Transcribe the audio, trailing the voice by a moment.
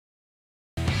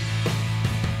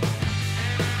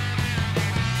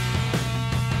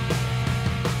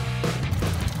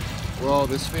go.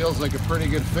 This feels like a pretty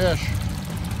good fish.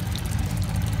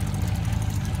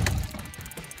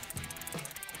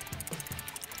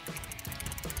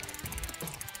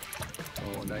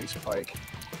 Oh, nice pike.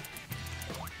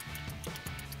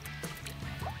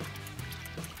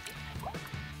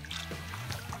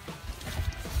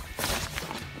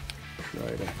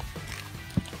 Try to.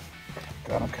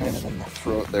 Got him kind of in the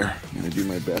throat there. I'm gonna do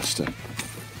my best to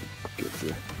get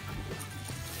the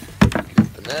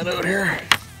net out here.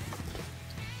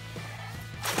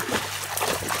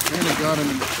 Kind of got him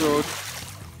in the throat.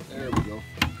 There we go.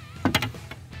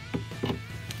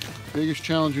 Biggest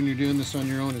challenge when you're doing this on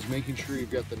your own is making sure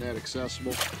you've got the net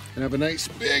accessible and have a nice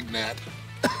big net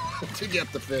to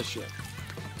get the fish in.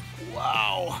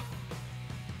 Wow.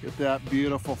 Get that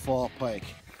beautiful fall pike.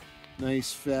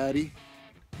 Nice fatty,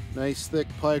 nice thick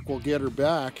pike. We'll get her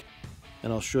back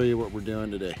and I'll show you what we're doing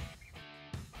today.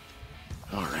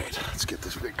 All right, let's get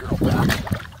this big girl back.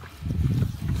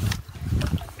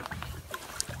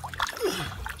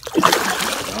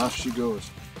 Off she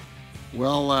goes.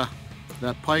 Well,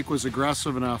 that pike was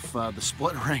aggressive enough. The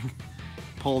split ring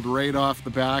pulled right off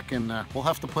the back, and we'll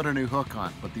have to put a new hook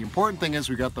on. But the important thing is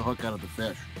we got the hook out of the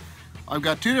fish. I've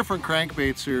got two different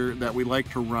crankbaits here that we like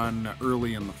to run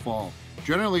early in the fall.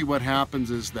 Generally what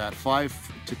happens is that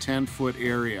 5 to 10 foot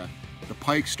area, the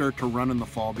pikes start to run in the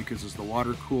fall because as the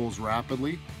water cools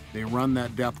rapidly, they run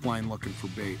that depth line looking for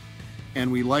bait.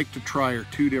 And we like to try our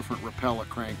two different Rapala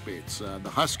crankbaits. The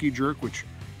Husky Jerk, which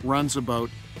runs about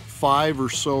 5 or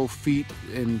so feet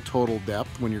in total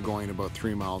depth when you're going about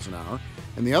 3 miles an hour.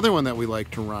 And the other one that we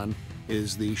like to run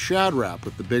is the Shad Rap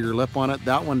with the bigger lip on it.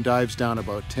 That one dives down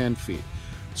about 10 feet.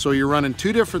 So you're running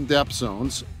two different depth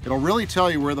zones. It'll really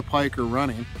tell you where the pike are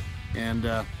running. And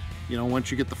you know, once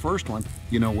you get the first one,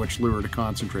 you know which lure to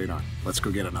concentrate on. Let's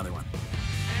go get another one.